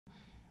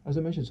As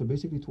I mentioned, so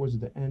basically towards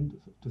the end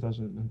of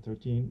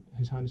 2013,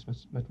 His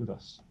Highness met with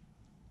us,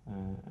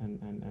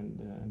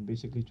 and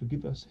basically to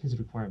give us his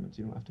requirements.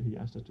 After he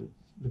asked us to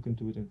look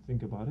into it and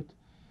think about it,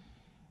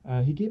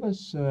 he gave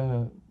us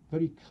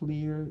very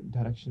clear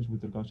directions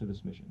with regards to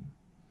this mission.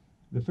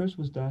 The first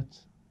was that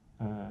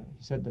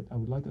he said that I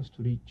would like us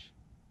to reach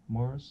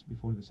Mars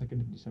before the 2nd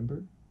of December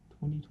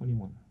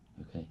 2021,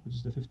 Okay. which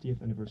is the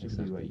 50th anniversary of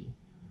the Exactly. UAE.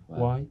 Wow.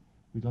 Why?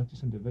 We'd like to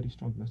send a very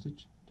strong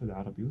message to the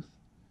Arab youth,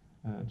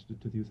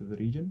 to the youth of the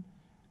region,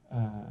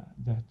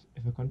 that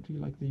if a country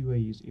like the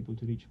UAE is able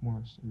to reach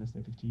Mars in less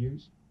than 50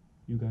 years,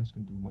 you guys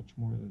can do much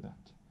more than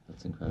that.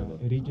 That's incredible.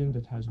 A region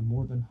that has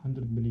more than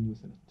 100 million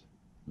youth in it.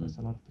 That's Mm.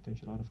 a lot of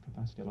potential, a lot of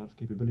capacity, a lot of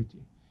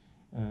capability.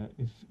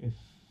 If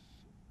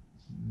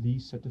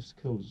these set of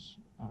skills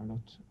are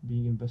not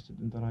being invested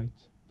in the right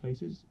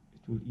places,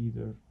 it will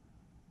either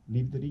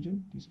leave the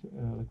region,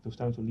 like those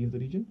talents will leave the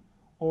region,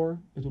 or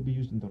it will be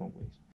used in the wrong ways.